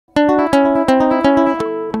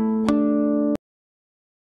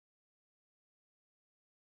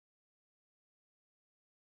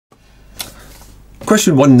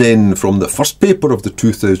Question 1 then from the first paper of the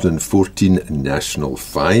 2014 National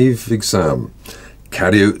 5 exam.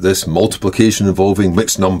 Carry out this multiplication involving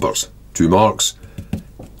mixed numbers. 2 marks.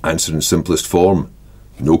 Answer in simplest form.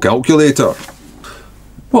 No calculator.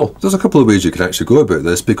 Well, there's a couple of ways you can actually go about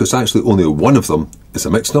this, because actually only one of them is a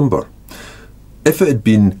mixed number. If it had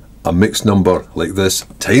been a mixed number like this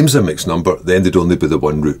times a mixed number, then they'd only be the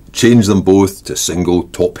one root. Change them both to single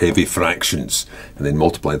top-heavy fractions, and then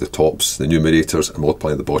multiply the tops, the numerators, and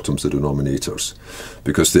multiply the bottoms, the denominators.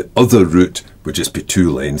 Because the other root would just be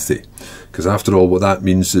too lengthy. Because after all, what that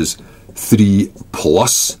means is 3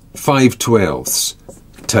 plus 5/12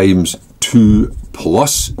 times 2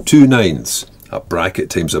 plus 2/9. A bracket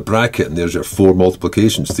times a bracket, and there's your 4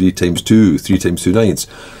 multiplications. 3 times 2, 3 times 2/9,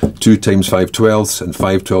 2 times 5/12, and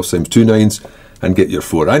 5/12 times 2/9, and get your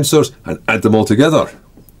 4 answers and add them all together.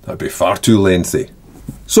 That'd be far too lengthy.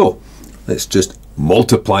 So, let's just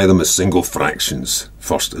multiply them as single fractions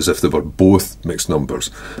first, as if they were both mixed numbers.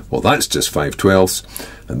 Well, that's just 5/12,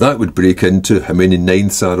 and that would break into how many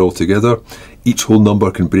ninths are altogether. Each whole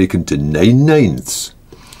number can break into 9 ninths.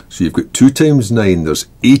 So you've got 2 times 9, there's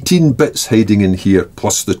 18 bits hiding in here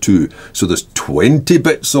plus the 2. So there's 20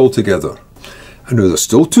 bits altogether. And now there's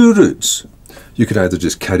still 2 roots. You could either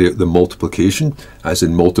just carry out the multiplication, as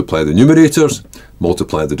in multiply the numerators,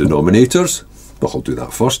 multiply the denominators. Well, I'll do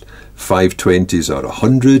that first. 5 20s are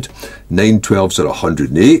 100, 9 12s are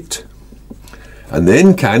 108. And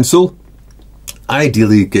then cancel,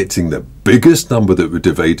 ideally getting the biggest number that would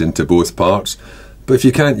divide into both parts. But if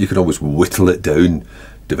you can't, you can always whittle it down.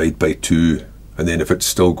 Divide by 2, and then if it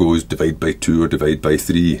still goes, divide by 2 or divide by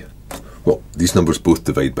 3. Well, these numbers both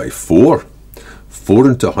divide by 4. 4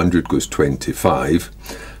 into 100 goes 25,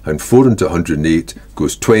 and 4 into 108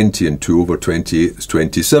 goes 20, and 2 over 28 is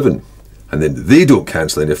 27. And then they don't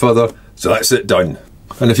cancel any further, so that's it, done.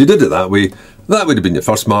 And if you did it that way, that would have been your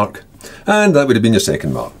first mark, and that would have been your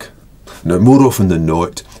second mark. Now, more often than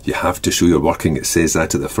not, you have to show your working. It says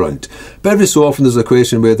that at the front. But every so often there's a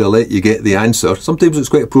question where they'll let you get the answer. Sometimes it's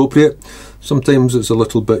quite appropriate. Sometimes it's a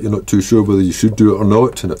little bit, you're not too sure whether you should do it or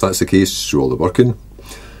not. And if that's the case, show all the working.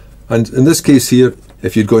 And in this case here,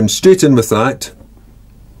 if you'd gone straight in with that,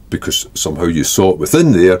 because somehow you saw it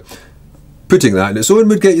within there, putting that in its own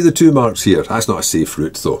would get you the 2 marks here. That's not a safe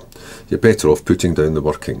route though. You're better off putting down the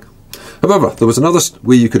working. However, there was another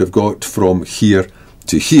way you could have got from here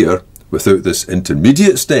to here without this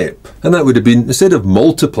intermediate step. And that would have been, instead of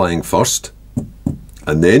multiplying first,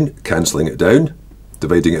 and then cancelling it down,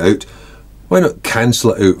 dividing it out, why not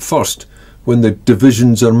cancel it out first, when the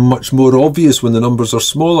divisions are much more obvious, when the numbers are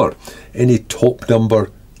smaller? Any top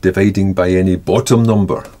number dividing by any bottom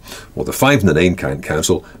number. Well, the 5 and the 9 can't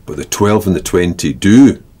cancel, but the 12 and the 20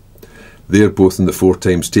 do. They're both in the 4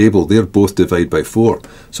 times table. They're both divide by 4.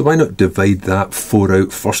 So why not divide that 4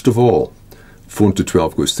 out first of all? 4 into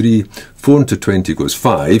 12 goes 3, 4 into 20 goes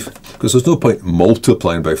 5, because there's no point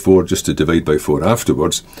multiplying by 4 just to divide by 4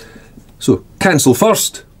 afterwards. So cancel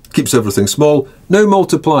first, keeps everything small. Now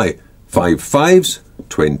multiply. 5 5s,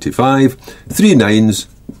 25, 3 9s,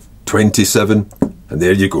 27, and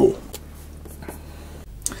there you go.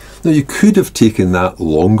 Now you could have taken that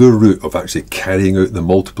longer route of actually carrying out the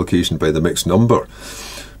multiplication by the mixed number,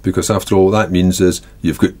 because after all that means is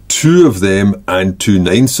you've got 2 of them and 2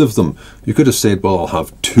 ninths of them. You could have said, well, I'll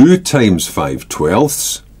have 2 times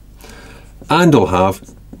 5/12, and I'll have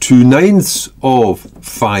 2 ninths of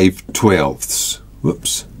 5/12.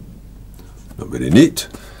 Whoops, not very neat.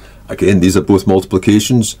 Again, these are both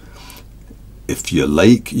multiplications. If you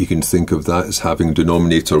like, you can think of that as having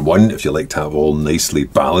denominator 1, if you like to have all nicely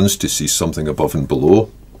balanced to see something above and below.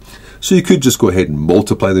 So you could just go ahead and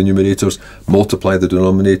multiply the numerators, multiply the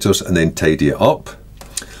denominators, and then tidy it up.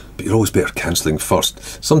 But you're always better cancelling first.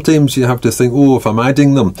 Sometimes you have to think, oh, if I'm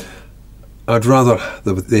adding them, I'd rather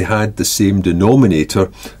that they had the same denominator,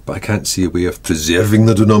 but I can't see a way of preserving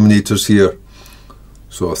the denominators here.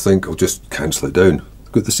 So I think I'll just cancel it down.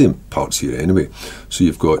 I've got the same parts here anyway. So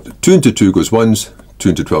you've got 2 into 2 goes 1s, 2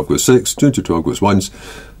 into 12 goes 6, 2 into 12 goes 1s,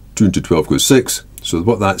 2 into 12 goes 6. So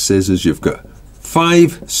what that says is you've got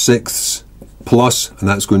 5/6 plus, and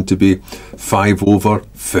that's going to be 5 over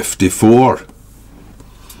 54.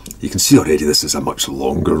 You can see already this is a much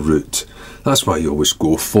longer route. That's why you always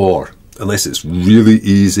go for, unless it's really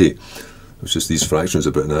easy. It's just these fractions are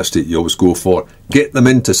a bit nasty. You always go for, get them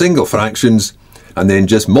into single fractions, and then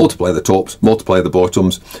just multiply the tops, multiply the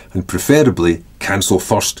bottoms, and preferably cancel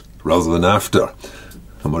first rather than after.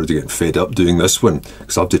 I'm already getting fed up doing this one,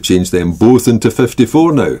 because I'll have to change them both into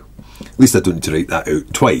 54 now. At least I don't need to write that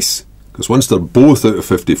out twice, because once they're both out of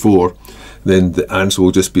 54, then the answer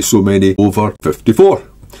will just be so many over 54.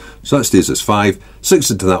 So that stays as 5.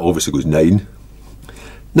 6 into that obviously goes 9.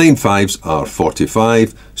 9 5s are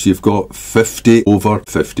 45, so you've got 50 over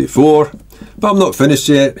 54. But I'm not finished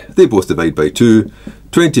yet. They both divide by 2.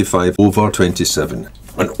 25 over 27.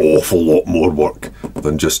 An awful lot more work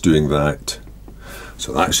than just doing that.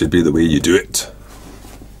 So that should be the way you do it.